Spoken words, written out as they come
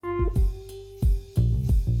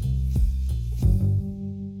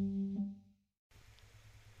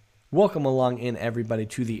Welcome along in, everybody,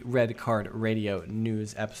 to the Red Card Radio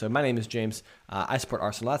News episode. My name is James. I support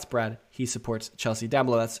Arsenal. That's Brad. He supports Chelsea. Down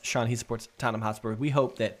below, that's Sean. He supports Tottenham Hotspur. We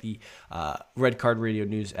hope that the Red Card Radio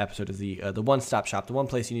News episode is the one-stop shop, the one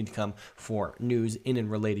place you need to come for news in and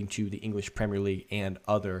relating to the English Premier League and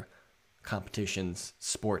other competitions,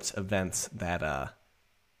 sports, events that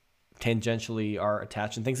tangentially are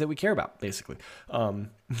attached and things that we care about, basically.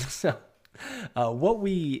 What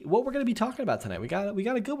we're going to be talking about tonight, we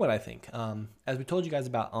got a good one, I think. As we told you guys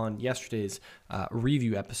about on yesterday's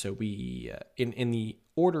review episode, we in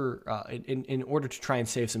order to try and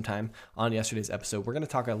save some time on yesterday's episode, we're going to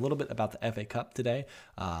talk a little bit about the FA Cup today,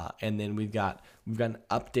 and then we've got an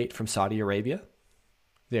update from Saudi Arabia.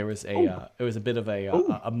 There was it was a bit of a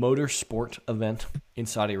motorsport event in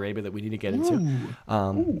Saudi Arabia that we need to get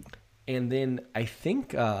into. And then I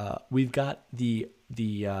think we've got the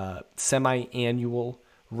semi-annual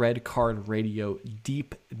Red Card Radio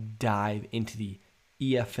deep dive into the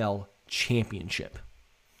EFL Championship.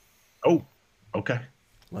 Oh, okay.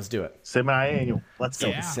 Let's do it. Semi-annual. Let's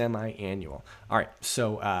go. Semi-annual. All right.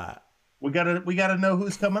 So we gotta know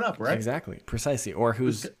who's coming up, right? Exactly, precisely, or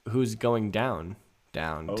who's going down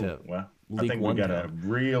to. Well, League I think One we got down. a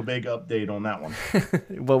real big update on that one.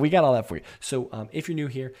 Well, we got all that for you. So if you're new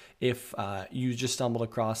here, if you just stumbled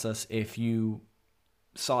across us, if you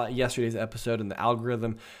saw yesterday's episode and the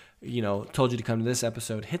algorithm, told you to come to this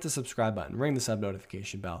episode, hit the subscribe button, ring the sub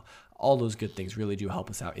notification bell. All those good things really do help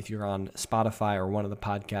us out. If you're on Spotify or one of the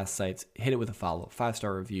podcast sites, hit it with a follow,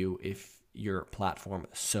 5-star review if your platform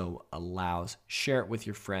so allows. Share it with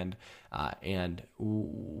your friend, and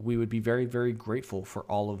we would be very, very grateful for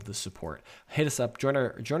all of the support. Hit us up, join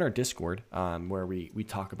our Discord, where we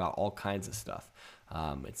talk about all kinds of stuff.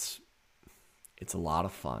 It's a lot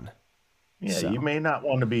of fun. Yeah, So, you may not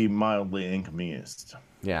want to be mildly inconvenienced.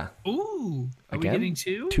 yeah. Ooh, are Again? we getting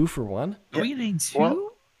two? 2 for 1? Are we getting two?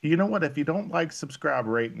 Well, you know what? If you don't like, subscribe,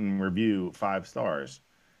 rate, and review 5 stars,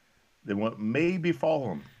 then what may be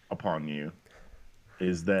falling upon you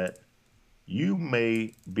is that you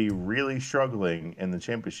may be really struggling in the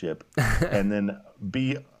championship and then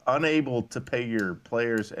be unable to pay your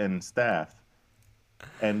players and staff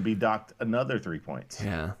and be docked another 3 points.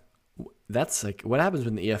 Yeah. That's like what happens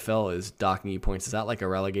when the EFL is docking you points. Is that like a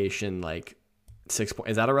relegation 6 point?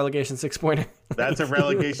 Is that a relegation 6-pointer? That's a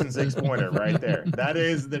relegation 6-pointer right there. That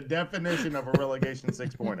is the definition of a relegation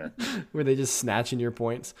 6-pointer. Where they just snatching your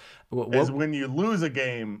points. Is when you lose a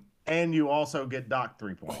game and you also get docked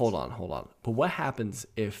 3 points. Hold on. But what happens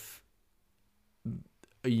if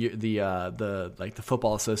the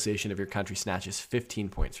football association of your country snatches 15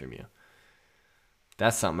 points from you?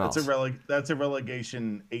 That's something else. That's a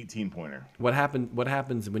relegation 18-pointer. What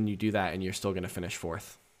happens when you do that and you're still going to finish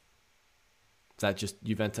 4th? Is that just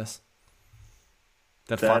Juventus?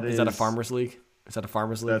 Is that a farmers league? Is that a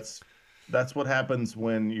farmers league? That's what happens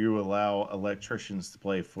when you allow electricians to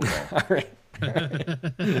play football. All right.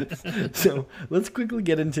 So let's quickly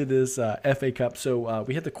get into this FA Cup. So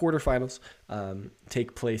we had the quarterfinals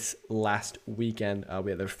take place last weekend. There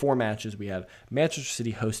were 4 matches. We had Manchester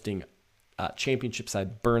City hosting championship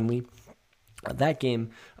side Burnley. That game,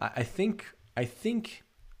 I think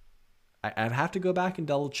I'd have to go back and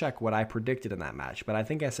double check what I predicted in that match, but I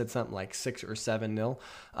think I said something like 6 or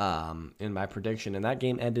 7-0 in my prediction, and that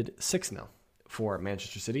game ended 6-0 for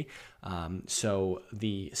Manchester City. So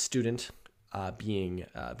the student, being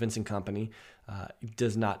Vincent Kompany,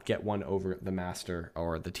 does not get one over the master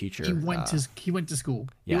or the teacher. He went to school.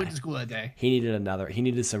 Yeah. He went to school that day. He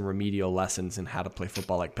needed some remedial lessons in how to play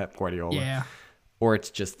football like Pep Guardiola. Yeah. Or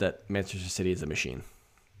it's just that Manchester City is a machine.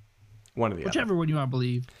 One of the Whichever one you want to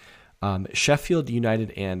believe. Sheffield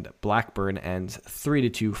United and Blackburn ends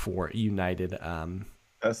 3-2 for United.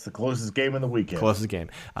 That's the closest game of the weekend. Closest game.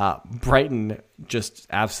 Brighton just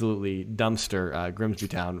absolutely dumpster Grimsby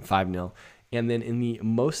Town 5-0. And then in the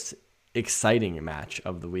most exciting match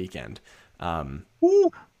of the weekend,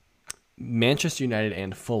 Manchester United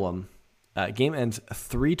and Fulham. Game ends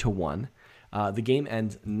 3-1. The game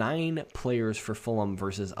ends 9 players for Fulham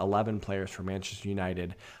versus 11 players for Manchester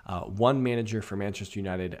United. 1 manager for Manchester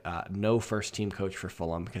United. No first team coach for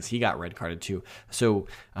Fulham because he got red carded too. So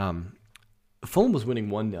Fulham was winning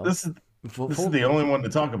 1-0. This is the only one to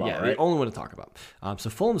talk about, right? The only one to talk about. So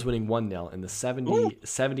Fulham's winning 1-0 in the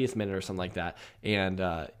 70th minute or something like that.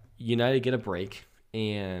 And United get a break.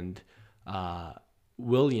 And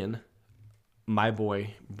Willian, my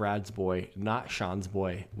boy, Brad's boy, not Sean's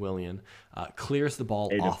boy, Willian, clears the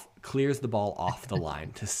ball off the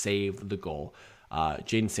line to save the goal.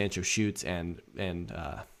 Jadon Sancho shoots and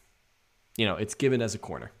it's given as a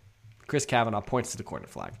corner. Chris Kavanagh points to the corner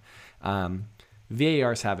flag.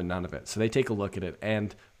 VAR's having none of it. So they take a look at it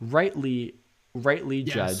and rightly Yes.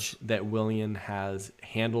 judge that Willian has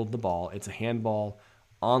handled the ball. It's a handball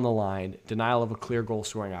on the line, denial of a clear goal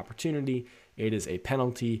scoring opportunity. It is a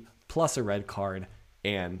penalty plus a red card.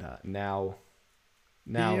 And now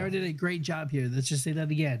VAR did a great job here. Let's just say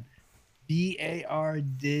that again. VAR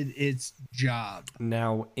did its job.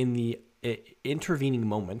 Now, in the intervening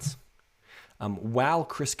moments, while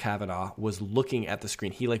Chris Kavanaugh was looking at the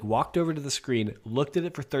screen, he walked over to the screen, looked at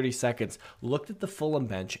it for 30 seconds, looked at the Fulham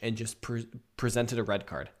bench, and just presented a red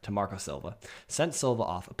card to Marco Silva. Sent Silva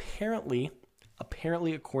off. Apparently,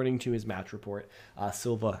 according to his match report,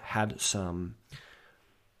 Silva had some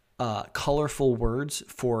colorful words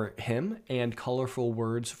for him and colorful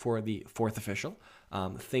words for the fourth official.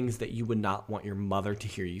 Things that you would not want your mother to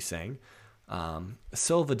hear you saying.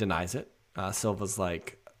 Silva denies it. Silva's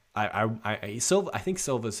like, I think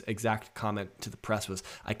Silva's exact comment to the press was,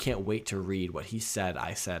 "I can't wait to read what he said.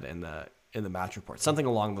 I said in the match report," something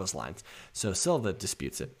along those lines. So Silva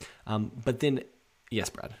disputes it. But then, yes,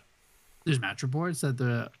 Brad. There's match reports that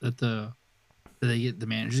the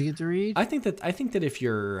managers get to read. I think that if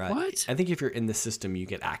you're What? I think if you're in the system, you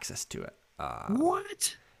get access to it.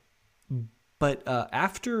 What? But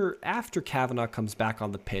after Kavanaugh comes back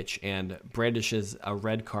on the pitch and brandishes a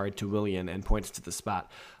red card to Willian and points to the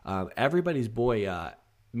spot, everybody's boy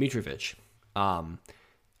Mitrovic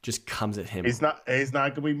just comes at him. He's not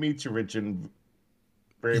going to be Mitrovic in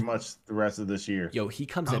very much the rest of this year. Yo, he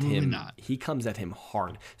comes Probably at him. not. He comes at him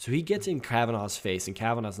hard. So he gets in Kavanaugh's face, and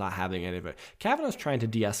Kavanaugh's not having any of it. Kavanaugh's trying to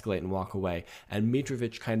de-escalate and walk away, and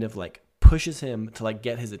Mitrovic kind of pushes him to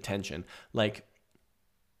get his attention.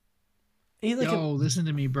 He's Listen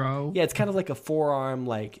to me, bro. yeah, it's kind of like a forearm,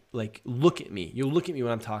 look at me. You'll look at me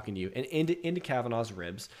when I'm talking to you, and into Kavanaugh's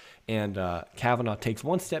ribs. And Kavanaugh takes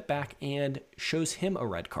one step back and shows him a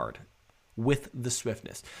red card with the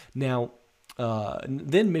swiftness. Now,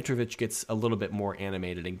 then Mitrovic gets a little bit more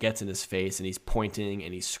animated and gets in his face, and he's pointing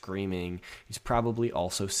and he's screaming. He's probably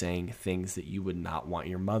also saying things that you would not want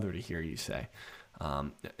your mother to hear you say.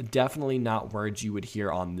 Definitely not words you would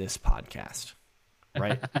hear on this podcast.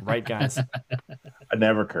 Right, guys? I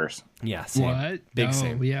never curse. Yeah, same. What? Big No,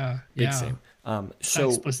 same. Yeah. Big yeah. same. So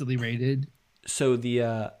explicitly rated. So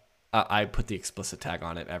the I put the explicit tag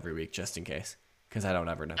on it every week just in case, because I don't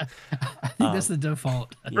ever know. I think that's the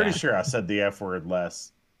default. Pretty sure I said the F word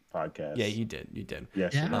last podcast. Yeah, you did. You did.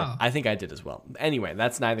 Yes. Yeah. you did. I think I did as well. Anyway,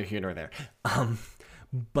 that's neither here nor there.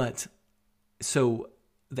 But so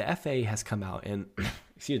the FA has come out and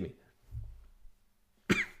excuse me,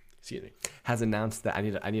 has announced that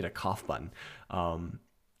I need a cough button.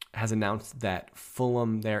 Has announced that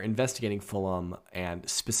Fulham, they're investigating Fulham and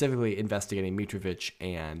specifically investigating Mitrovic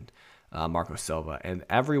and Marco Silva. And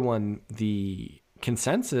everyone, the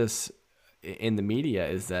consensus in the media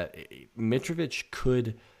is that Mitrovic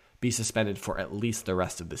could be suspended for at least the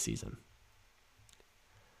rest of the season.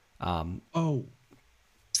 Silva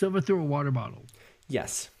threw a water bottle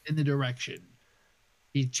Yes. in the direction.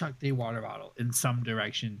 He chucked a water bottle in some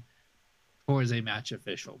direction towards a match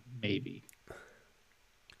official, maybe.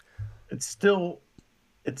 It's still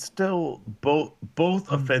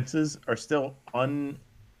both offenses are still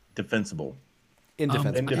undefensible.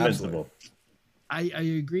 Indefensible. I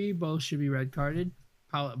agree. Both should be red carded.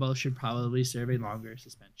 Both should probably serve a longer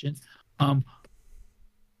suspension.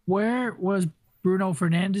 Where was Bruno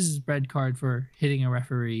Fernandes's red card for hitting a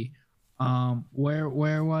referee?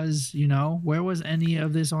 Where was any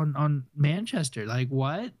of this on Manchester?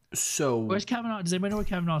 What? So Where's Kavanaugh? Does anybody know where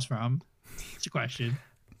Kavanaugh's from? It's a question.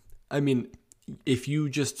 I mean, if you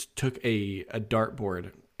just took a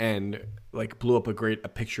dartboard and blew up a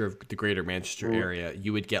picture of the greater Manchester area,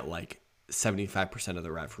 you would get 75% of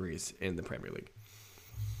the referees in the Premier League.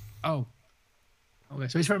 Oh, okay.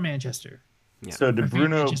 So he's from Manchester. Yeah. So did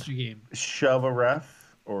Bruno Manchester game. shove a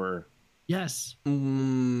ref or? Yes.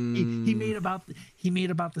 He made about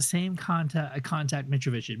the same contact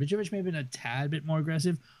Mitrovic did. Mitrovic may have been a tad bit more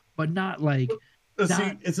aggressive, but not like.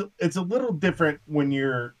 See, it's a little different when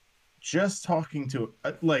you're just talking to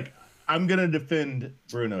I'm gonna defend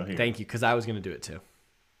Bruno here. Thank you, because I was going to do it too.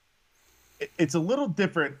 It's a little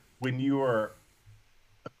different when you are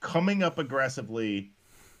coming up aggressively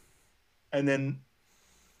and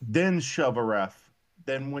then shove a ref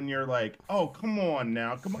than when you're like, oh, come on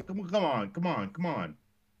now, come on.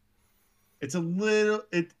 It's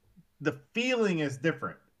the feeling is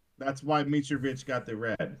different. That's why Mitrovic got the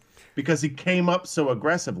red, because he came up so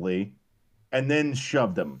aggressively and then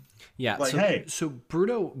shoved him. Yeah, Like, hey, so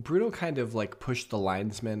Bruno kind of like pushed the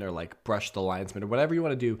linesman or like brushed the linesman or whatever you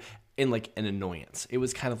want to do in like an annoyance. It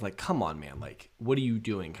was kind of like, come on, man, like what are you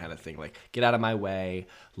doing, kind of thing. Like get out of my way.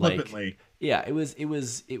 Like flippantly. yeah, it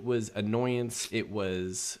was annoyance. It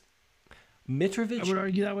was I Mitrovic. would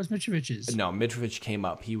argue that was Mitrovic's. No, Mitrovic came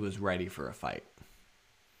up. He was ready for a fight.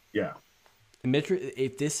 Yeah.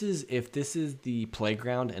 If this is the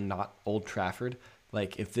playground and not Old Trafford,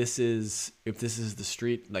 like if this is the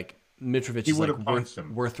street, like Mitrovic He is would like have punched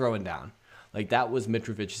him. we're throwing down. Like that was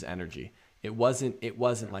Mitrovic's energy. It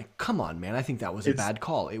wasn't like, come on, man, I think that was a bad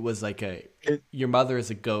call. It was like your mother is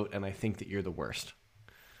a goat and I think that you're the worst.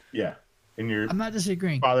 Yeah. And your I'm not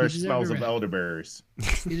disagreeing. father He deserved smells a of red. elderberries.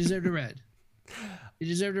 He deserved a red. He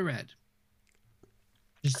deserved a red.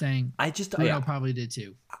 Just saying. Bruno probably did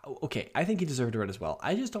too. Okay, I think he deserved a red as well.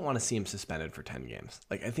 I just don't want to see him suspended for 10 games.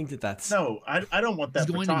 Like I think that's No, I don't want that He's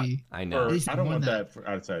for going to Tottenham. be. I know. At least I he don't won want that. that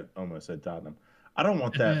for almost said Tottenham. I don't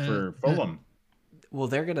want that for Fulham. Well,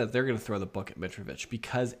 they're gonna throw the book at Mitrovic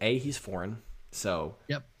because he's foreign. So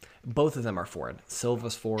Yep. both of them are foreign.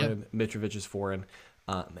 Silva's foreign, Mitrovic is foreign,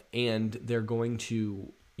 and they're going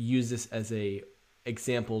to use this as a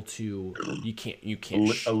example to you can't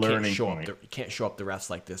learning show point. up you can't show up the refs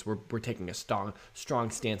like this. We're taking a strong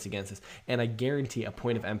stance against this, and I guarantee a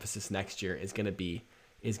point of emphasis next year is gonna be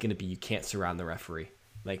you can't surround the referee.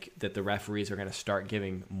 Like that the referees are going to start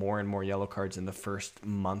giving more and more yellow cards in the first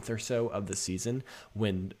month or so of the season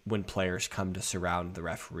when players come to surround the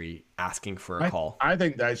referee asking for a call. I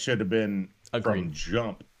think that should have been Agreed. from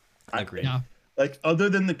jump. Agreed. Yeah. Like other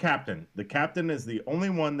than the captain is the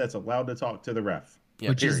only one that's allowed to talk to the ref. Yeah,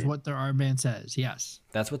 Which is period. what their armband says. Yes.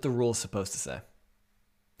 That's what the rule is supposed to say.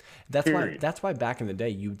 Period. That's why back in the day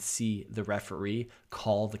you'd see the referee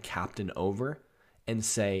call the captain over and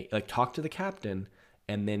say, like, talk to the captain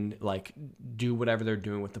and then like do whatever they're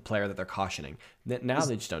doing with the player that they're cautioning. Now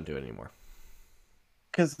they just don't do it anymore.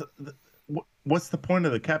 Because what's the point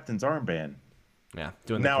of the captain's armband? Yeah,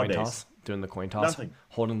 doing the Nowadays. coin toss, Nothing.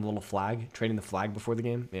 holding the little flag, trading the flag before the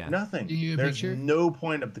game. Yeah, Nothing. Do you have a There's picture? no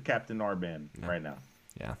point of the captain armband right now.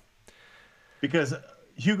 yeah. Because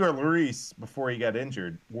Hugo Lloris, before he got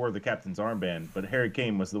injured, wore the captain's armband, but Harry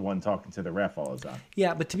Kane was the one talking to the ref all the time.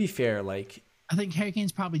 Yeah, but to be fair, like, I think Harry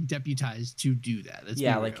Kane's probably deputized to do that. Let's be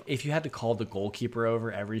like real. if you had to call the goalkeeper over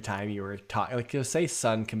every time you were talking, like, say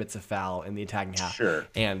Son commits a foul in the attacking half, Sure.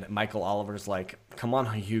 and Michael Oliver's like, "Come on,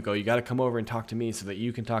 Hugo, you got to come over and talk to me so that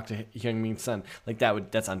you can talk to Heung-min Son." Like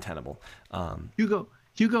that's untenable.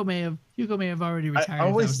 Hugo may have already retired if that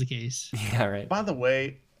always- was the case. Yeah, right. By the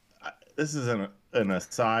way, this is an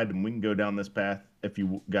aside, and we can go down this path if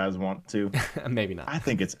you guys want to. Maybe not. I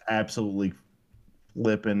think it's absolutely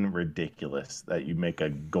flippin' ridiculous that you make a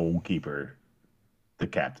goalkeeper the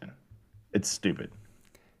captain. It's stupid.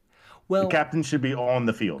 Well, The captain should be on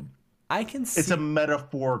the field. I can see. It's a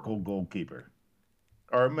metaphorical goalkeeper.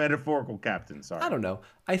 Or a metaphorical captain, sorry. I don't know.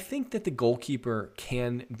 I think that the goalkeeper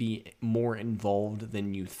can be more involved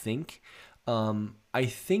than you think. I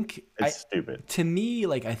think It's stupid. to me,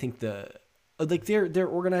 like, I think they're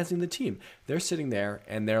organizing the team. They're sitting there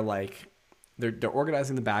and they're like they're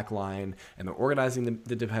organizing the back line and they're organizing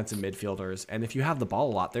the defensive midfielders. And if you have the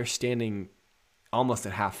ball a lot, they're standing almost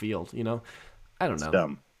at half field. You know, I don't know. It's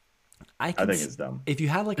dumb. I think it's dumb. If you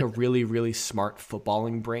have like a really, really smart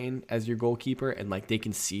footballing brain as your goalkeeper and like they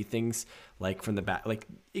can see things like from the back, like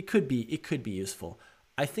it could be useful.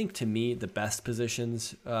 I think to me the best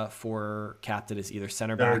positions for captain is either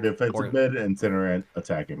center Center back defensive or mid and center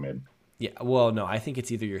attacking mid. yeah. Well, no, I think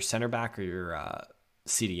it's either your center back or your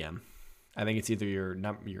CDM. I think it's either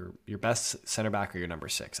your best center back or your number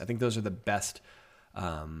 6. I think those are the best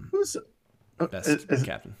Who's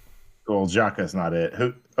captain. Well, Xhaka's not it.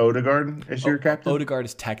 Who? Odegaard is your captain? Odegaard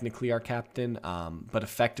is technically our captain, but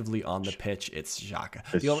effectively on the pitch, it's Xhaka.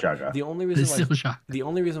 It's Xhaka. The only It's still reason Xhaka. the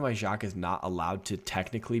only reason why Xhaka is not allowed to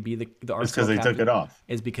technically be the It's Arsenal because he captain took it off.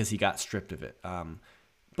 is because he got stripped of it.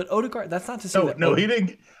 But Odegaard, that's not to say that. No, he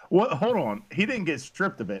didn't. What? Hold on. He didn't get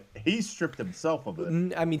stripped of it. He stripped himself of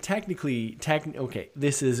it. I mean, technically, okay.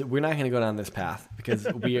 We're not going to go down this path because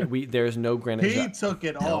we there's no Granit. He took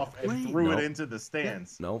it off and Wait. threw No. it into the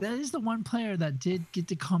stands. No, That is the one player that did get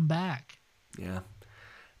to come back. yeah.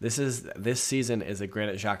 This season is a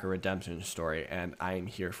Granit Xhaka redemption story, and I'm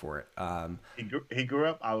here for it. He grew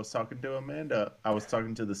up. I was talking to Amanda. I was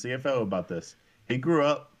talking to the CFO about this. He grew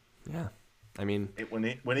up. Yeah, I mean,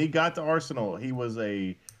 When he got to Arsenal, he was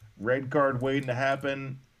a red card waiting to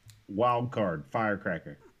happen, wild card,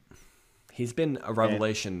 firecracker. he's been a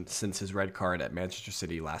revelation since his red card at Manchester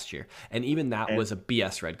City last year, and even that was a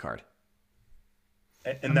BS red card.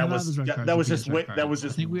 and I mean, a lot of those red cards that are was just BS red that cards. was I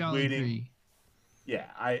just think we all waiting. agree. Yeah,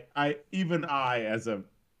 I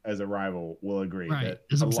as a rival will agree Right, that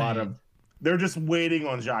that's a what I'm lot saying. of they're just waiting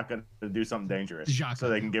on Xhaka to do something dangerous Xhaka. so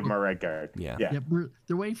they can give him a red card. Yeah. Yeah. Yep,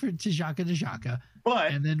 they're waiting for Xhaka,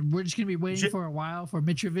 But and then we're just gonna be waiting J- for a while for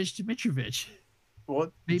Mitrovic to Mitrovic.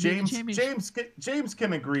 well, Maybe in the championship. James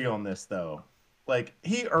can agree on this though. Like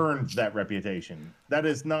he earned that reputation. That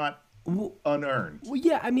is not unearned. Well,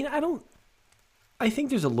 yeah. I mean, I think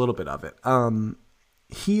there's a little bit of it.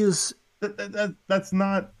 He is. That's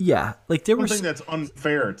not. Yeah, like there I was. think that's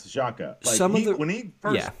unfair to Xhaka. Like Some of the- when he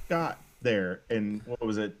first yeah. got there in what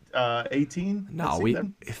was it, 18? No,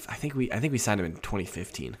 I think we signed him in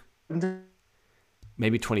 2015,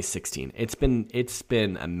 maybe 2016. It's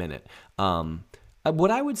been a minute.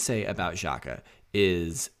 What I would say about Xhaka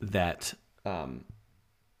is that when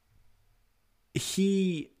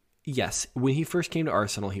he first came to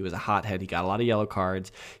Arsenal, he was a hothead. He got a lot of yellow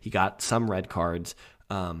cards. He got some red cards.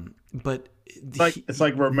 But it's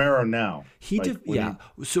like Romero now.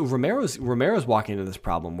 So Romero's walking into this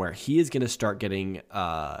problem where he is going to start getting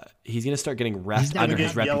rest under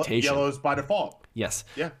his reputation. Yellows by default. Yes.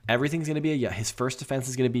 Yeah. Everything's going to be his first offense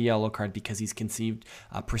is going to be a yellow card because he's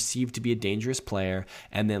perceived to be a dangerous player,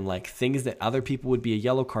 and then like things that other people would be a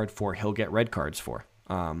yellow card for, he'll get red cards for.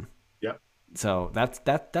 Yep. So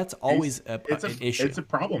that's always an issue. It's a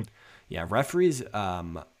problem. Yeah, referees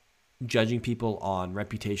judging people on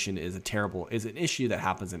reputation is an issue that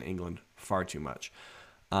happens in England far too much.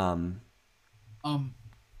 Yeah,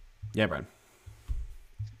 Brad.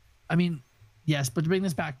 I mean, yes, but to bring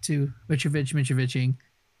this back to Mitrovicing,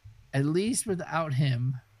 at least without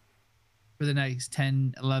him for the next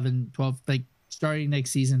 10, 11, 12, like starting next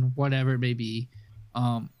season, whatever it may be,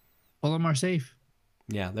 Fulham are safe.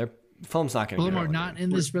 Yeah, Fulham's not going to. Fulham are not in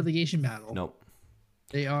this relegation battle. Nope.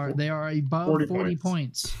 They are above 40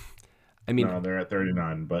 points. I mean, no, they're at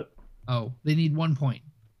 39, but they need 1 point.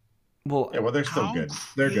 Well, they're still good.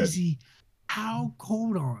 They're good. How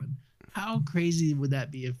crazy would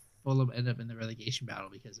that be if Fulham end up in the relegation battle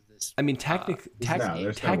because of this? I mean,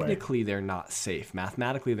 technically they're not safe.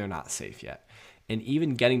 Mathematically, they're not safe yet. And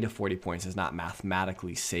even getting to 40 points is not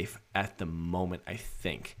mathematically safe at the moment, I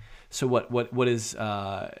think. So what is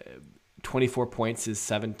 24 points is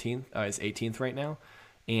 17th, is 18th right now,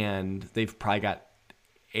 and they've probably got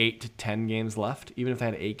 8 to 10 games left. Even if they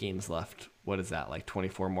had 8 games left, what is that, like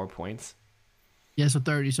 24 more points? Yeah, so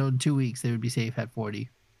 30. So in 2 weeks they would be safe at 40,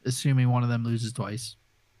 assuming one of them loses twice.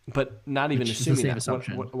 But not even assuming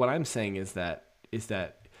that. What I'm saying is that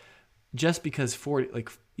just because 40, like,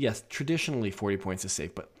 yes, traditionally 40 points is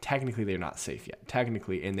safe, but technically they're not safe yet.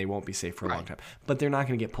 Technically, and they won't be safe for a long time. But they're not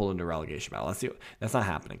going to get pulled into a relegation battle. That's not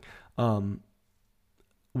happening.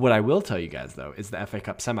 What I will tell you guys, though, is the FA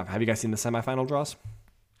Cup semifinal. Have you guys seen the semifinal draws?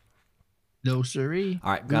 No, sirree.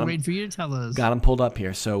 All right, we're waiting for you to tell us. Got them pulled up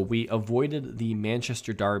here. So we avoided the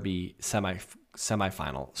Manchester Derby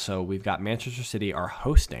semifinal. So we've got Manchester City are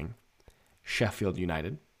hosting Sheffield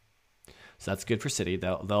United. So that's good for City.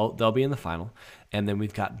 They'll be in the final. And then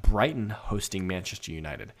we've got Brighton hosting Manchester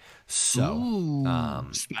United. So,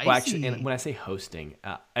 spicy. Well, actually, and when I say hosting,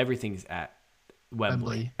 everything's at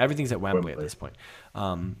Wembley. Everything's at Wembley at this point.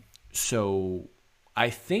 So I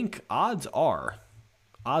think odds are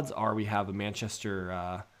we have a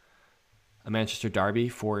Manchester Derby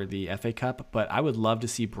for the FA Cup, but I would love to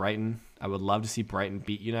see Brighton. I would love to see Brighton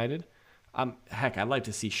beat United. Heck, I'd like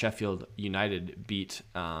to see Sheffield United beat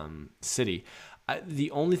City.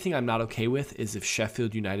 The only thing I'm not okay with is if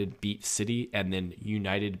Sheffield United beat City and then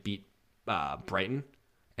United beat Brighton,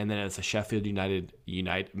 and then it's a Sheffield United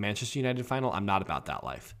Manchester United final. I'm not about that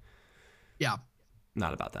life. Yeah.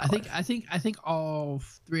 Not about that. I think all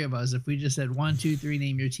three of us, if we just said 1, 2, 3,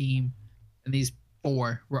 name your team, and these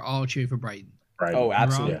 4, we're all cheering for Brighton. Oh,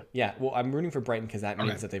 absolutely. Yeah. Well, I'm rooting for Brighton because that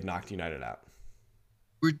means that they've knocked United out.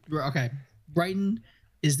 We're okay. Brighton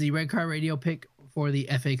is the Red Car Radio pick for the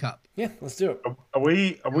FA Cup. Yeah, let's do it. Are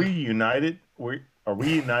we united? Are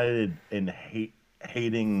we united in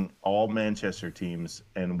hating all Manchester teams,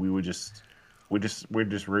 and we're just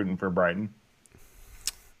rooting for Brighton?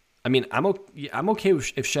 I mean, I'm okay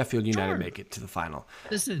if Sheffield United make it to the final.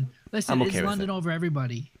 Listen, I'm okay it's with London over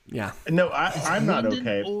everybody. Yeah. No, I'm not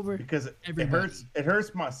okay over because everybody. it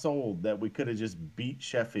hurts my soul that we could have just beat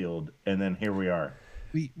Sheffield and then here we are.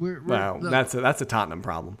 That's a Tottenham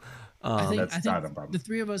problem. I think the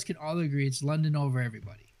three of us can all agree it's London over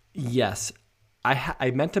everybody. Yes.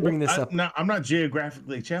 I meant to bring this up. No, I'm not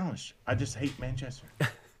geographically challenged. I just hate Manchester.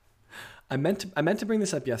 I meant to bring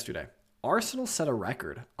this up yesterday. Arsenal set a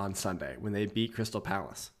record on Sunday when they beat Crystal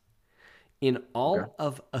Palace. In all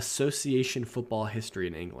of association football history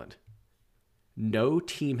in England, no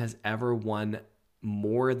team has ever won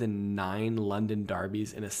more than 9 London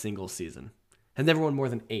derbies in a single season. Has never won more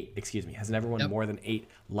than 8, excuse me. Has never won more than 8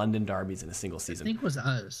 London derbies in a single season. I think it was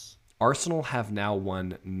us. Arsenal have now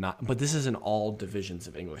won, but this is in all divisions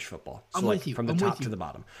of English football. So I'm with you. From the top to the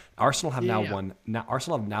bottom. Arsenal have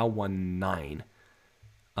Arsenal have now won 9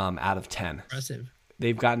 out of 10. Impressive.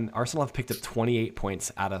 Arsenal have picked up 28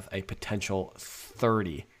 points out of a potential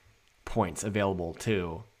 30 points available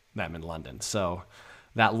to them in London. So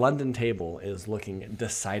that London table is looking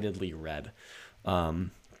decidedly red.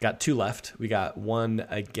 Got 2 left. We got one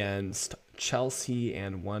against Chelsea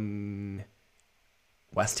and one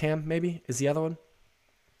West Ham, maybe, is the other one.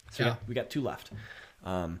 So we got 2 left.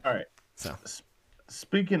 All right. So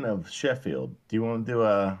speaking of Sheffield, do you want to do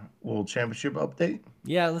a little championship update?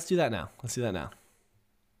 Yeah, let's do that now.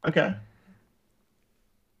 Okay.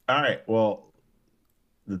 All right. Well,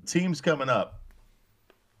 the teams coming up.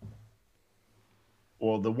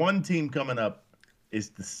 Well, the one team coming up is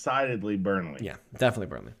decidedly Burnley. Yeah, definitely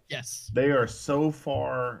Burnley. Yes. They are so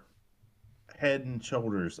far head and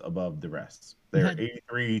shoulders above the rest. They're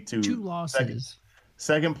 83 to 2 losses.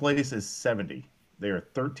 Second place is 70. They are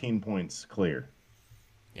 13 points clear.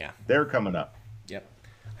 Yeah. They're coming up. Yep.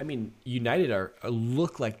 I mean, United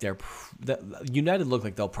look like they'll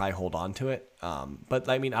probably hold on to it. But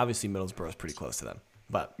I mean, obviously Middlesbrough is pretty close to them.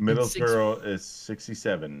 But Middlesbrough is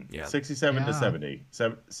 67. Yeah. 67 to 70.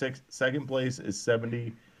 Second place is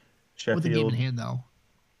 70. Sheffield with a game in hand, though.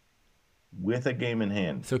 With a game in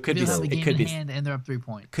hand. So it could be have a game it could in be hand, and they're up 3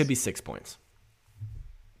 points. Could be 6 points.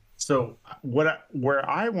 So where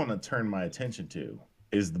I want to turn my attention to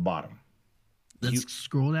is the bottom. Let's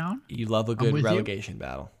scroll down. You love a good relegation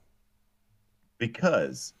battle.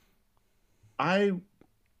 Because I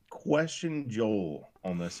questioned Joel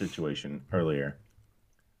on this situation earlier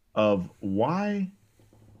of why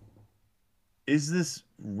is this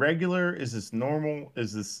regular? Is this normal?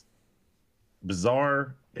 Is this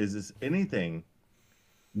bizarre? Is this anything?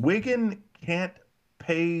 Wigan can't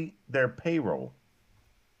pay their payroll.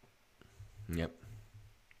 Yep.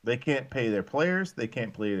 They can't pay their players. They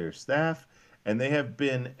can't pay their staff, and they have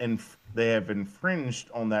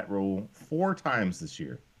infringed on that rule 4 times this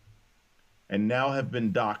year, and now have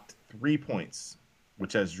been docked 3 points,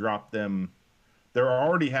 which has dropped them. They're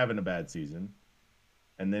already having a bad season,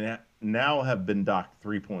 and they now have been docked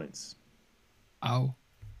 3 points.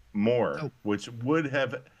 Which would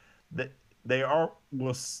have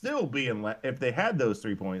will still be in if they had those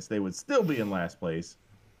 3 points, they would still be in last place,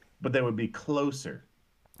 but they would be closer.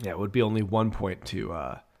 Yeah, it would be only 1 point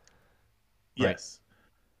to yes.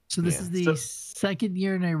 So this is the second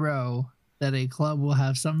year in a row that a club will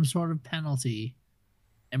have some sort of penalty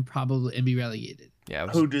and be relegated. Yeah,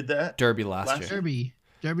 who did that? Derby last year.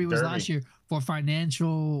 Derby was last year for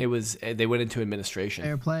financial. It was they went into administration.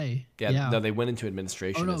 Fair play. Yeah, no, they went into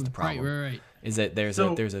administration. Is the problem? Right. Is that there's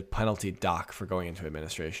a penalty dock for going into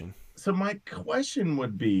administration. So my question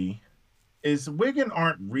would be, is Wigan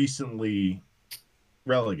aren't recently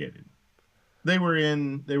relegated? They were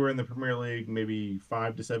in the Premier League maybe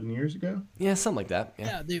 5 to 7 years ago. Yeah, something like that.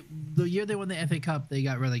 Yeah, the year they won the FA Cup, they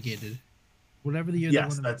got relegated. Whatever the year they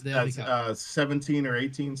won the FA Cup. 17 or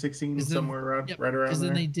 18, 16, somewhere around right around there. Because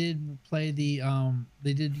then they did play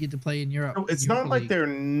they did get to play in Europe. So it's not like they're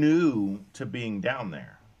new to being down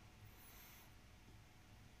there.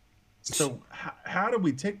 So how do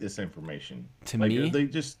we take this information? To me, are they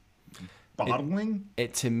just bottling?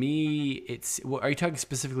 To me, it's. Well, are you talking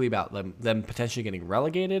specifically about them potentially getting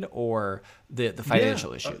relegated or the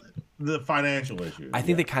financial issue? The financial issue. I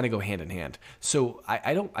think they kind of go hand in hand. So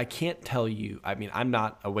I can't tell you. I mean, I'm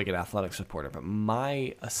not a Wigan Athletic supporter, but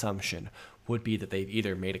my assumption would be that they've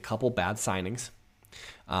either made a couple bad signings,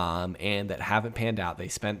 and that haven't panned out. They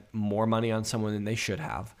spent more money on someone than they should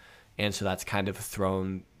have, and so that's kind of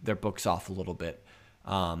thrown their books off a little bit.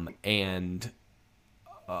 When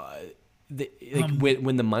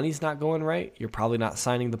the money's not going right, you're probably not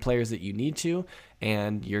signing the players that you need to,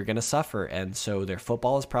 and you're going to suffer. And so their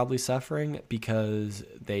football is probably suffering because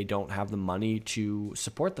they don't have the money to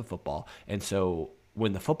support the football. And so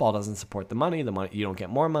when the football doesn't support the money, you don't get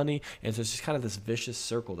more money. And so it's just kind of this vicious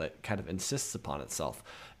circle that kind of insists upon itself.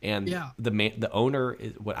 And the owner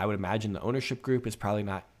is what I would imagine. The ownership group is probably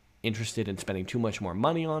not interested in spending too much more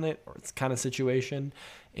money on it, or it's kind of situation.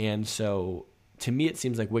 And so to me, it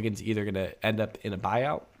seems like Wigan's either going to end up in a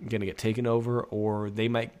buyout, going to get taken over, or they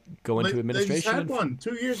might go into administration. They just had one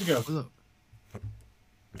 2 years ago.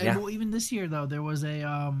 Yeah. Well, even this year though, there was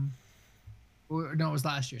a it was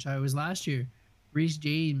last year. Sorry, it was last year. Reece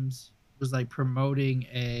James was like promoting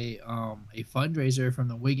a fundraiser from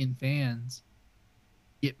the Wigan fans,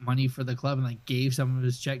 get money for the club, and like gave some of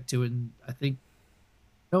his check to it. And I think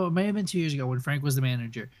no, it may have been 2 years ago when Frank was the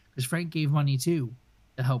manager, because Frank gave money too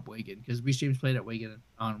to help Wigan, because Reece James played at Wigan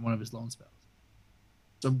on one of his loan spells.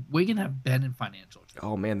 So Wigan have been in financial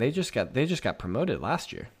trouble. Oh man, they just got promoted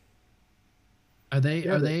last year. Are they?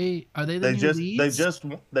 Yeah, are they the They new just Leeds?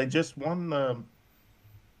 they just won the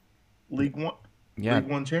League One. Yeah. League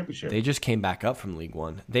One championship. They just came back up from League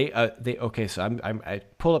One. They okay. So I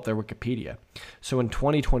pulled up their Wikipedia. So in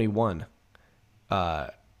 2021,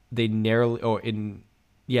 they narrowly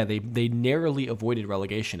avoided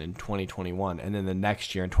relegation in 2021, and then the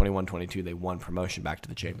next year in 21-22 they won promotion back to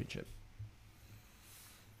the championship.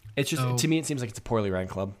 It's just to me it seems like it's a poorly ran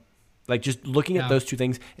club. Like just looking at those two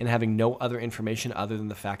things and having no other information other than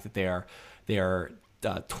the fact that they are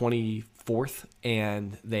 24th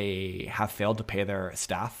and they have failed to pay their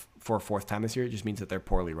staff for a fourth time this year. It just means that they're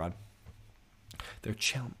poorly run.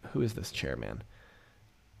 Who is this chairman?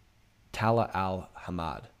 Tala Al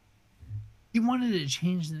Hamad. He wanted to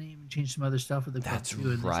change the name and change some other stuff with the club That's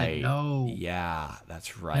too, and right. they said no. Yeah,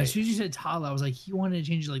 that's right. And as soon as you said Tala, I was like, he wanted to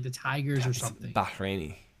change it like the Tigers or something.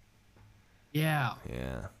 Bahraini. Yeah.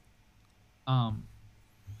 Yeah.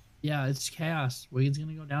 Yeah, it's chaos. Wigan's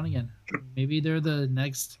gonna go down again. Maybe they're the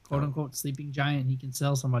next quote unquote sleeping giant he can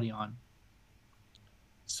sell somebody on.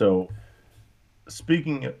 So,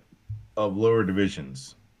 speaking of lower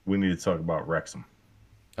divisions, we need to talk about Wrexham.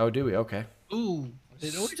 Oh, do we? Okay. Ooh,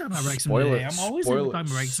 we're talking about Wrexham today. I'm always talking about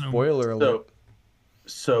Wrexham. Spoiler alert.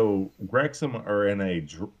 So Wrexham are in a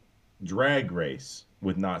drag race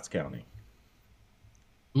with Notts County.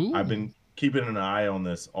 Ooh. I've been keeping an eye on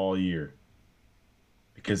this all year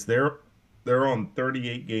because they're on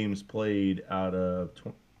 38 games played out of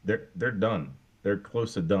they're done. They're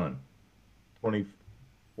close to done.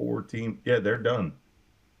 24 team. Yeah, they're done.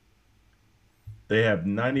 They have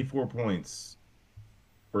 94 points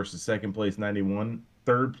versus second place 91.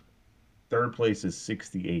 Third place is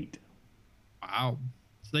 68. Wow.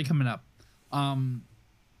 So they coming up.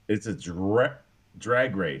 It's a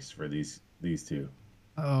drag race for these two.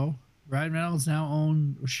 Oh, Ryan Reynolds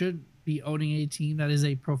should be owning a team that is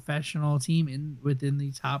a professional team within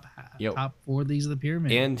the top 4 leagues of the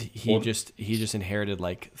pyramid. And he just inherited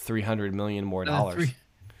like $300 million more dollars.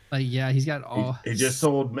 He's got all. He just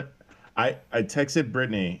sold. I texted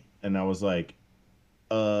Brittany and I was like,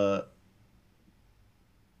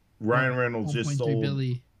 Ryan Reynolds just sold.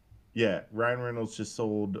 Billy. Yeah, Ryan Reynolds just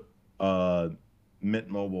sold Mint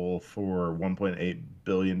Mobile for $1.8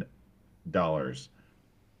 billion.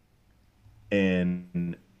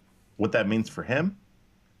 And what that means for him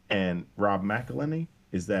and Rob McElhenney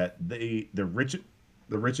is that the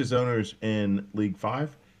richest owners in League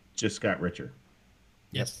 5 just got richer.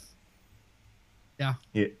 Yes. Yeah.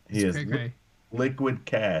 He has liquid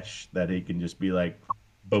cash that he can just be like,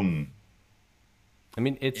 boom. I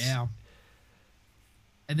mean, it's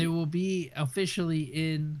and they will be officially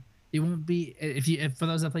in. They won't be if for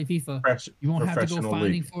those that play FIFA, you won't have to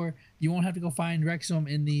go you won't have to go find Wrexham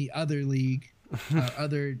in the other league,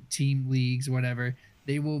 other team leagues, whatever.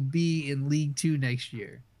 They will be in League 2 next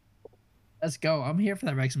year. Let's go! I'm here for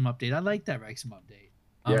that Wrexham update. I like that Wrexham update.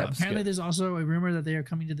 Apparently, there's also a rumor that they are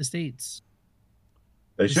coming to the States.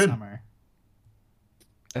 They should. Summer.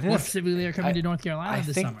 I think specifically they're coming to North Carolina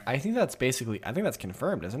this summer. I think that's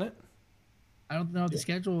confirmed, isn't it? I don't know if the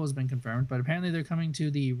schedule has been confirmed, but apparently they're coming to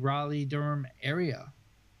the Raleigh-Durham area.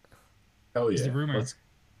 Hell yeah. Is the rumor.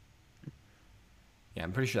 Yeah,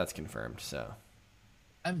 I'm pretty sure that's confirmed. So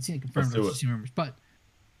I haven't seen it confirmed. I've just seen rumors. But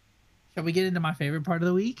shall we get into my favorite part of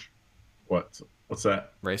the week? What's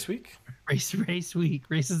that? Race week? Race week.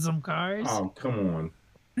 Racing some cars. Oh, come on.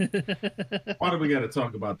 Why do we got to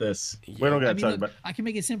talk about this? Yeah. We don't got to talk about. I can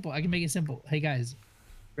make it simple. Hey guys,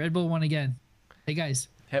 Red Bull won again. Hey guys,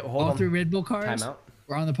 hold all on. 3 Red Bull cars Time out.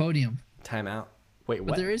 were on the podium. Time out. Wait,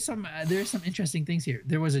 what? But there is some interesting things here.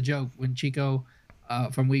 There was a joke when Chico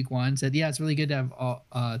from week 1 said, "Yeah, it's really good to have all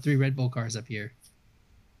 3 Red Bull cars up here."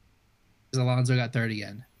 Because Alonso got 3rd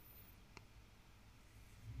again.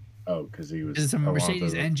 Oh, because he was. It's a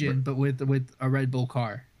Mercedes engine, but with a Red Bull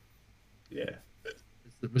car. Yeah.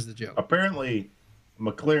 Was the joke. Apparently,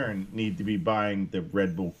 McLaren need to be buying the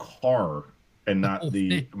Red Bull car and not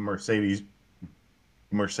the Mercedes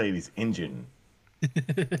engine.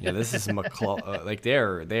 Yeah, this is McLaren. Like they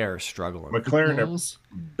are struggling. McLaren are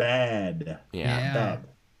bad. Yeah. Bad.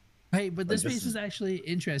 Hey, but this race is actually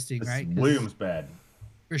interesting, right? Williams bad.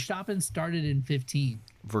 Verstappen started in 15.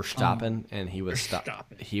 Verstappen, and he was stopped.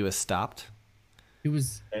 He was stopped. He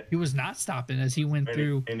was not stopping as he went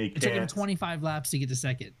through. And he it took him 25 laps to get to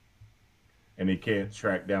second. and he can't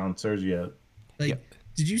track down Sergio. Like, Yep.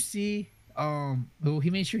 did you see? Well, he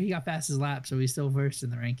made sure he got fastest lap, so he's still first in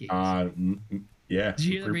the rankings. Yeah. Did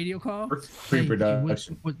you hear the radio call?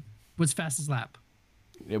 Pre-production. What's fastest lap?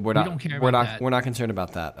 We're don't care we're about not that. we're not concerned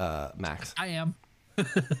about that, Max. I am.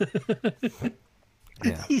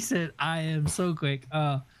 Yeah. He said, "I am so quick."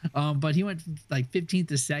 But he went like 15th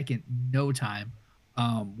to second, no time.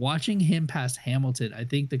 Watching him pass Hamilton, I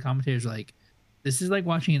think the commentators were like, "This is like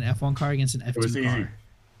watching an F1 car against an It was F2 easy. car."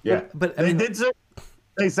 Yeah, But, I they mean- did say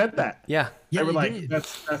they said that. Yeah. Yeah, they were they like, did.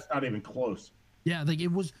 that's not even close. Yeah, like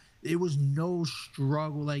it was no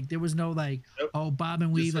struggle. Like there was no like, Nope. oh, Bob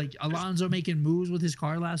and Weave, Just- like Alonso making moves with his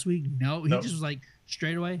car last week. No, he Nope. just was like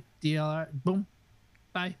straight away, DLR, boom,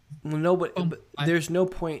 bye. Well, no, but I- there's no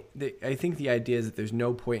point. I think the idea is that there's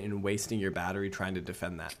no point in wasting your battery trying to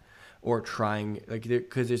defend that, or trying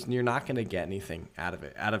because you're not going to get anything out of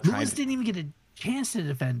it. Out of trying. Lewis didn't even get a chance to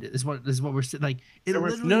defend it. Is what we're like. It There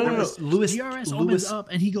was- literally no. was Lewis DRS opens up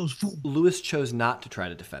and he goes, "Phew." Lewis chose not to try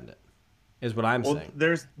to defend it. Is what I'm Well, saying.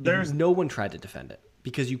 there's no one tried to defend it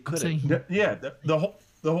because you couldn't. saying- yeah, the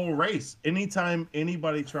whole race. Anytime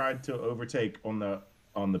anybody tried to overtake on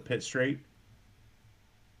the pit straight,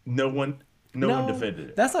 no one defended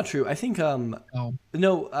it. That's not true. I think Oh,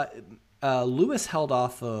 Lewis held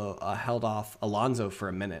off Alonso for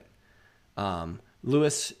a minute.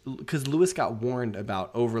 Because Lewis got warned about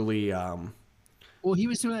overly. well, he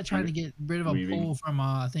was doing that trying to get rid of a Weaving. pole from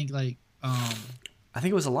I think like I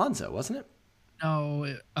think it was Alonso, wasn't it? no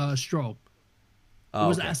Stroll. Oh, It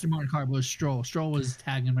was okay. Aston Martin car, but it was Stroll. Stroll was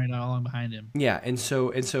tagging right along behind him. Yeah, and so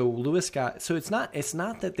Lewis got. So it's not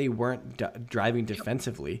that they weren't driving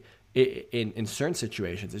defensively in certain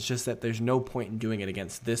situations. It's just that there's no point in doing it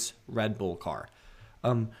against this Red Bull car.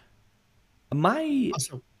 Also,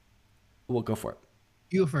 We'll go for it.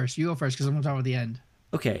 you go first because I'm gonna talk about the end.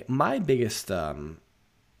 Okay, my biggest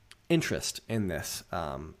interest in this,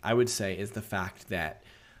 I would say, is the fact that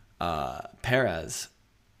Perez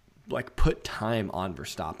put time on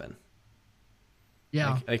Verstappen.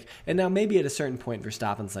 Yeah, And now maybe at a certain point,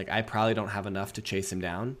 Verstappen's like, I probably don't have enough to chase him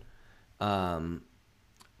down.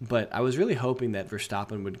 But I was really hoping that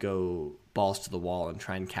Verstappen would go balls to the wall and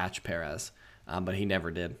try and catch Perez, but he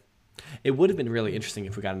never did. It would have been really interesting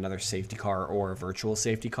if we got another safety car or a virtual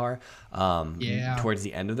safety car towards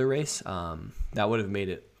the end of the race. That would have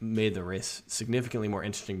made the race significantly more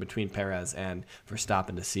interesting between Perez and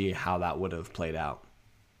Verstappen to see how that would have played out.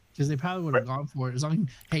 because they probably would have gone for it as long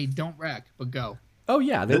as, hey, don't wreck, but go. Oh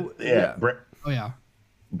yeah, Yeah, Oh yeah,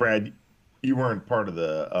 Brad, you weren't part of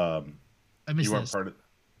the I missed you weren't this. part of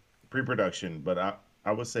pre-production, but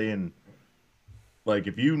I was saying, like,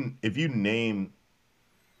 if you name,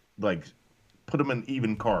 like, put them in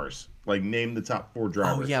even cars, like name the top 4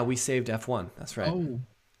 drivers. Oh yeah, we saved F1. That's right. Oh,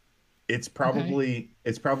 It's probably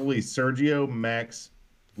Sergio, Max,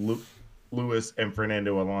 Lewis, and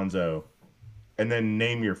Fernando Alonso, and then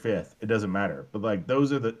name your 5th. It doesn't matter, but like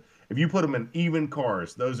those are if you put them in even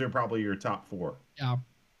cars, those are probably your top 4. yeah.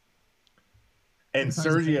 And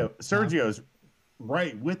Surprising. Sergio's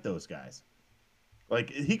right with those guys. Like,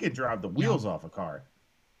 he can drive the wheels off a car.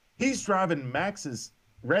 He's driving Max's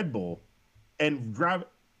Red Bull and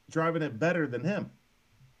driving it better than him.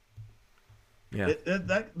 Yeah.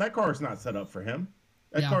 That car is not set up for him.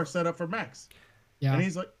 That Yeah. car's set up for Max. Yeah. And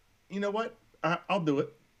he's like, you know what? I'll do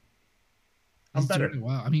it. I'm He's better. doing it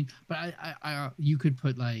well. I mean, but I you could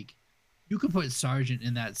put Sargent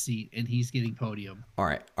in that seat and he's getting podium. All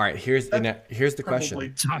right. Here's the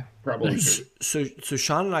question. Probably should. So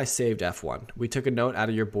Sean and I saved F1. We took a note out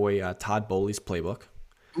of your boy Todd Bowley's playbook,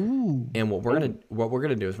 Ooh. and what we're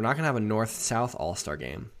gonna do is we're not gonna have a north-south all-star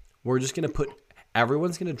game. We're just gonna put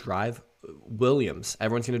everyone's gonna drive Williams.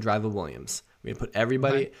 Everyone's gonna drive a Williams. We're gonna put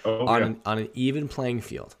everybody on an even playing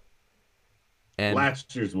field. And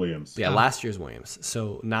Last year's Williams. yeah, last year's Williams.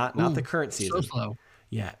 So not the current season. So slow.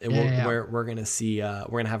 Yeah, and we're gonna see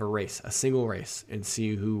we're gonna have a single race, and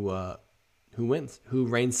see who wins, who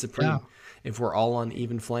reigns supreme. Yeah. If we're all on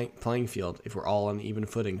even playing field, if we're all on even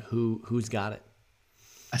footing, who's got it?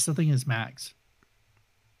 I still think it's Max.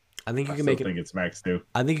 I think you I can still make think it's Max too.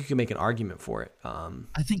 I think you can make an argument for it.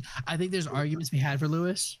 I think there's arguments to be had for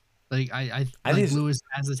Lewis. Like I think think Lewis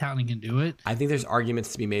has the talent and can do it. I think there's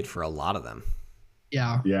arguments to be made for a lot of them.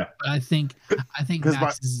 Yeah. Yeah. But I think 'Cause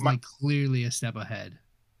Max is like clearly a step ahead.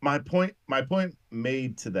 My point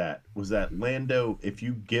made to that was that Lando, if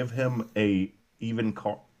you give him a even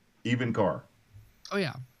car, Oh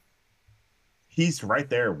yeah. he's right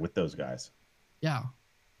there with those guys. Yeah.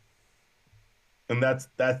 And that's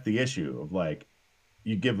the issue of, like,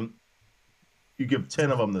 you give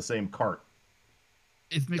 10 of them the same cart.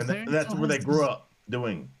 if And McLaren that's still where has they grew up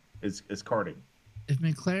doing is karting. if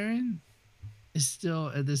McLaren is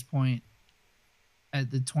still at this point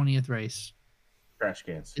at the 20th race, Trash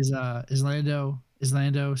cans. is Lando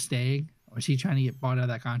staying, or is he trying to get bought out of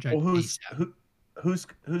that contract? Well, ASAP? who's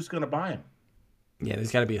going to buy him? Yeah,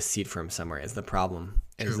 there's got to be a seat for him somewhere. Is the problem?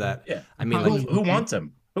 Is True. that Yeah. I mean, Probably- like, Who wants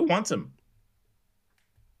him? Who wants him?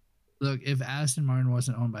 Look, if Aston Martin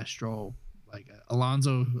wasn't owned by Stroll, like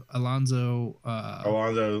Alonso, Alonso.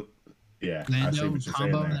 Yeah, I see Lando what you're saying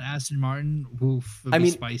combo and there. Aston Martin, woof, would I be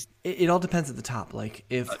mean, spicy. it all depends at the top. Like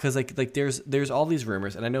because like there's all these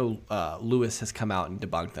rumors, and I know Lewis has come out and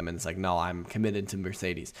debunked them, and it's like, no, I'm committed to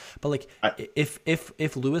Mercedes. But like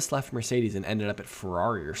if Lewis left Mercedes and ended up at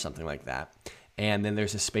Ferrari or something like that, and then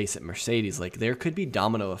there's a space at Mercedes, like there could be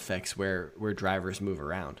domino effects where drivers move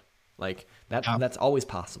around. Like that's always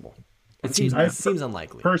possible. It seems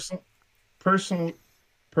unlikely. Personally,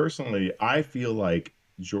 I feel like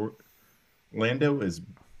Lando is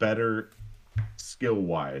better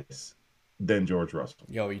skill-wise than George Russell.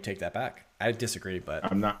 Yo, you take that back. I disagree, but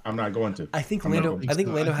I'm not going to. I think I'm not Lando. going I think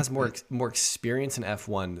so. Lando I has think more experience in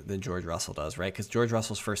F1 than George Russell does, right? Because George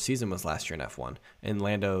Russell's first season was last year in F1, and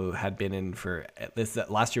Lando had been in for this.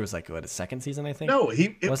 Last year was like what, his second season, I think. No,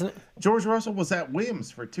 wasn't it. George Russell was at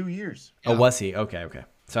Williams for 2 years. Oh, was he? Okay.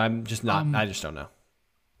 So I'm just not. I just don't know.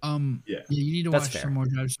 Yeah. You need to That's watch fair. some more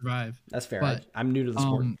Drive to Survive. That's fair. But, I'm new to the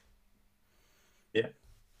sport. Yeah.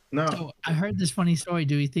 No. So I heard this funny story.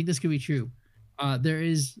 Do we think this could be true?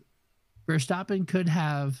 Verstappen could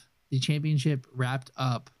have the championship wrapped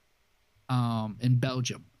up in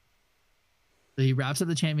Belgium. So he wraps up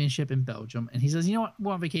the championship in Belgium, and he says, "You know what?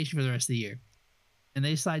 We're on vacation for the rest of the year," and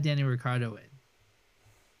they slide Daniel Ricciardo in.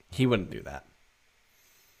 He wouldn't do that.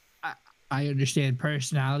 I understand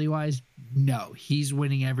personality wise, no, he's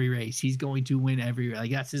winning every race. He's going to win every like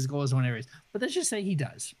that's his goal is to win every race. But let's just say he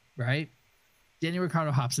does, right? Daniel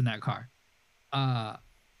Ricciardo hops in that car.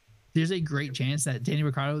 There's a great chance that Daniel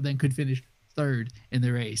Ricciardo then could finish third in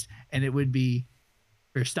the race, and it would be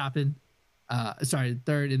Verstappen,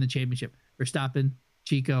 third in the championship. Verstappen,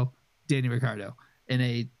 Chico, Daniel Ricciardo in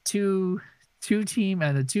a two team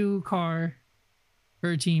and a 2-car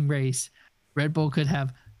per team race. Red Bull could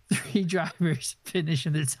have 3 drivers finish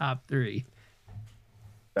in the top 3.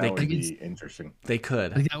 That would be interesting. They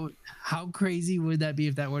could. Like how crazy would that be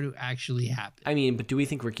if that were to actually happen? I mean, but do we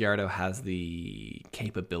think Ricciardo has the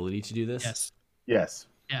capability to do this? Yes.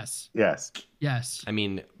 I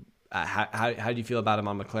mean, how do you feel about him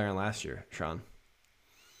on McLaren last year, Sean?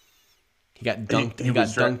 He got dunked. He got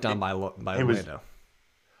dunked on by Lando.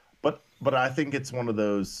 But I think it's one of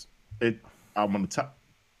those. I'm going to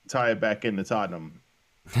tie it back into Tottenham.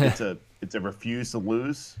 It's a refuse to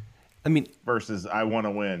lose. I mean, versus I want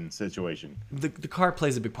to win situation. The car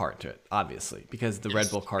plays a big part to it, obviously, because the Red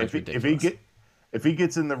Bull car is ridiculous. If he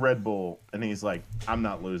gets in the Red Bull and he's like, I'm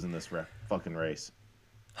not losing this fucking race.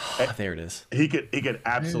 There it is. He could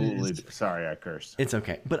absolutely. Sorry, I cursed. It's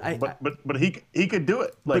okay, but he could do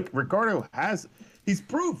it. Like Ricardo has. He's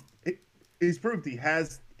proved he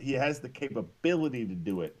has the capability to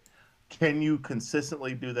do it. Can you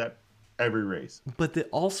consistently do that every race? But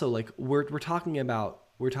also, like we're talking about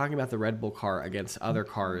the Red Bull car against other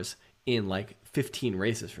cars in like 15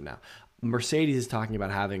 races from now. Mercedes is talking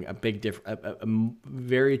about having a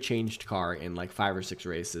very changed car in like 5 or 6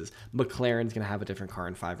 races. McLaren's going to have a different car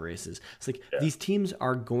in 5 races. It's like these teams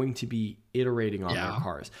are going to be iterating on their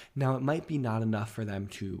cars. Now, it might be not enough for them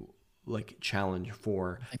to like challenge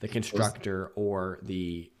for the constructor or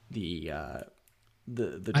the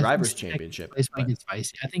drivers' championship. This might get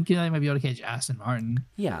spicy. I think they might be able to catch Aston Martin.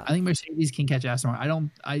 Yeah, I think Mercedes can catch Aston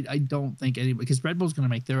Martin. I don't think anybody, because Red Bull's going to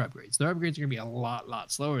make their upgrades. Their upgrades are going to be a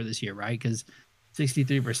lot slower this year, right? Because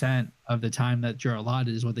 63% of the time that you're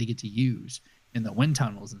allotted is what they get to use in the wind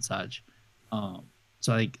tunnels and such. So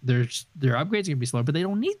like their upgrades are going to be slower, but they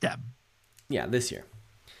don't need them. Yeah, this year.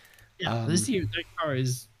 Yeah, this year their car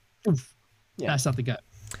is that's not the gut.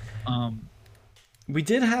 We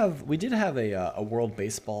did have a World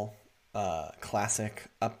Baseball Classic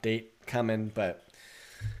update coming, but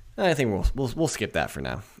I think we'll skip that for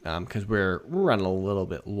now because we're running a little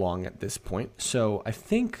bit long at this point. So I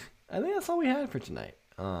think that's all we had for tonight.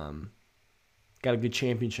 Got a good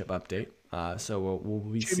championship update. So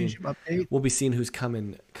we'll be seeing who's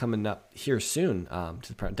coming up here soon.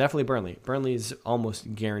 Definitely Burnley. Burnley is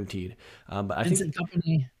almost guaranteed. But I think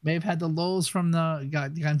Company may have had the lulls from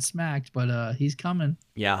gotten smacked, but he's coming.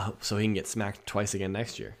 Yeah, so he can get smacked twice again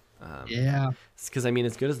next year. It's because I mean,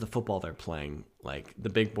 as good as the football they're playing, like the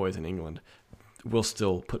big boys in England will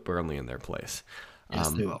still put Burnley in their place. Yes,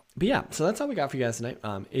 they will. But yeah, so that's all we got for you guys tonight.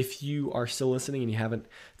 If you are still listening and you haven't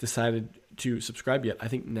decided to subscribe yet, I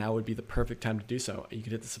think now would be the perfect time to do so. You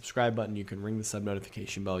can hit the subscribe button. You can ring the sub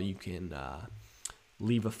notification bell. You can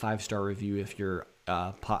leave a 5-star review if your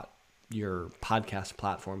podcast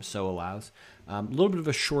platform so allows. A little bit of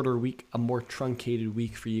a shorter week, a more truncated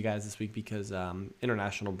week for you guys this week because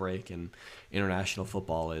international break and international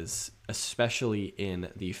football is, especially in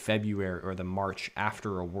the February or the March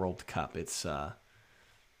after a World Cup, it's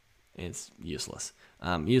useless.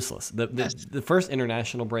 Useless. The first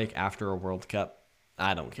international break after a World Cup,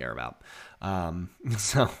 I don't care about.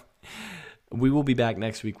 So we will be back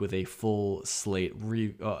next week with a full slate.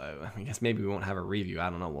 I guess maybe we won't have a review. I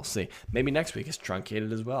don't know. We'll see. Maybe next week is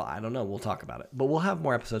truncated as well. I don't know. We'll talk about it. But we'll have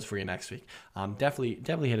more episodes for you next week.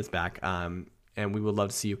 Definitely hit us back. And we would love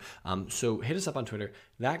to see you. So hit us up on Twitter.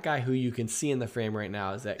 That guy who you can see in the frame right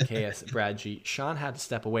now is at KS Brad G. Sean had to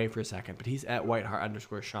step away for a second, but he's at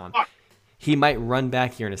Whiteheart_Sean. He might run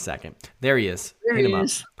back here in a second. There he is. Hit him up.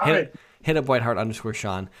 Hit up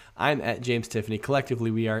Whiteheart_Sean. I'm at James Tiffany.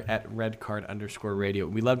 Collectively, we are at Redcard_radio.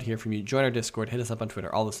 We love to hear from you. Join our Discord. Hit us up on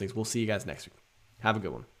Twitter. All those things. We'll see you guys next week. Have a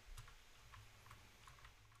good one.